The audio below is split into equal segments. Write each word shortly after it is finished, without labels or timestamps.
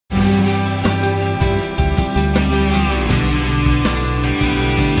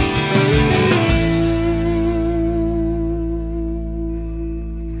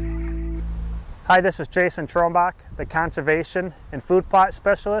Hi, this is Jason Tronbak, the Conservation and Food Plot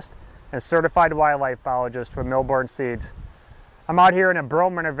Specialist and Certified Wildlife Biologist with Millborn Seeds. I'm out here in a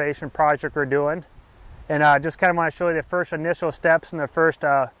Brome Renovation Project we're doing, and just kind of want to show you the first initial steps in the first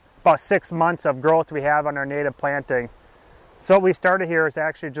about 6 months of growth we have on our native planting. So what we started here is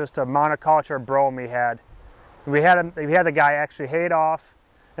actually just a monoculture brome we had. We had the guy actually hay it off,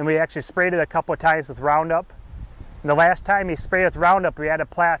 and we actually sprayed it a couple of times with RoundUp. And the last time he sprayed with RoundUp, we had a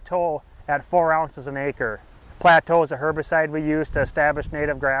Plateau at 4 ounces an acre. Plateau is a herbicide we use to establish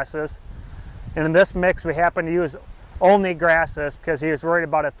native grasses. And in this mix, we happen to use only grasses because he was worried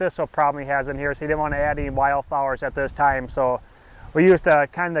about a thistle problem he has in here, so he didn't want to add any wildflowers at this time. So we used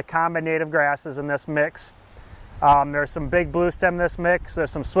kind of the common native grasses in this mix. There's some big bluestem in this mix.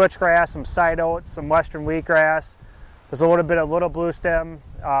 There's some switchgrass, some side oats, some western wheatgrass. There's a little bit of little bluestem,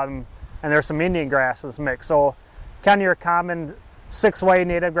 and there's some Indian grass in this mix. So kind of your common 6-way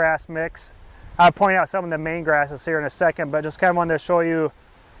native grass mix. I'll point out some of the main grasses here in a second, but just kind of wanted to show you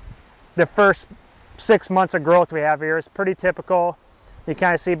the first 6 months of growth we have here. It's pretty typical. You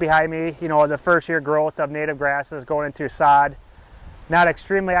kind of see behind me, you know, the first year growth of native grasses going into sod. Not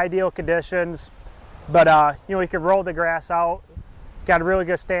extremely ideal conditions, but you know, you can roll the grass out. Got a really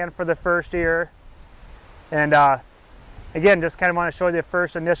good stand for the first year. And again, just kind of want to show you the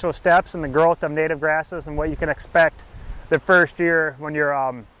first initial steps in the growth of native grasses and what you can expect the first year when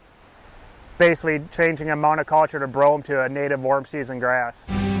you're basically changing a monoculture to brome to a native warm season grass.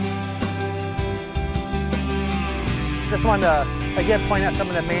 Just wanted to again point out some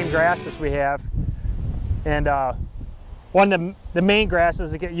of the main grasses we have. And one of the main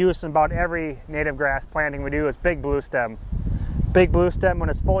grasses that get used in about every native grass planting we do is big bluestem. Big bluestem, when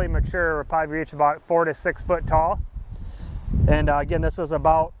it's fully mature, will probably reach about 4 to 6 foot tall. And again, this is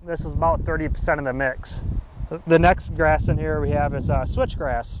about 30% of the mix. The next grass in here we have is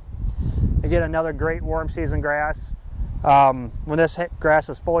switchgrass. Again, another great warm season grass. When this grass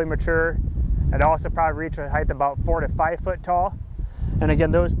is fully mature, it also probably reach a height about 4 to 5 foot tall. And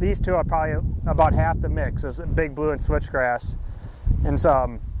again, these two are probably about half the mix, is big blue and switchgrass. And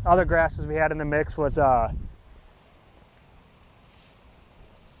some other grasses we had in the mix was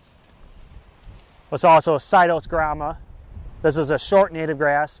also side oats grama. This is a short native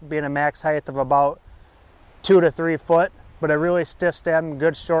grass, being a max height of about 2 to 3 foot, but a really stiff stem,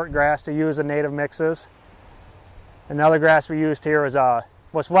 good short grass to use in native mixes. Another grass we used here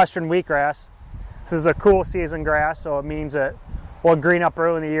was western wheatgrass. This is a cool season grass, so it means that we'll green up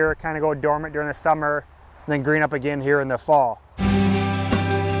early in the year, kind of go dormant during the summer, and then green up again here in the fall.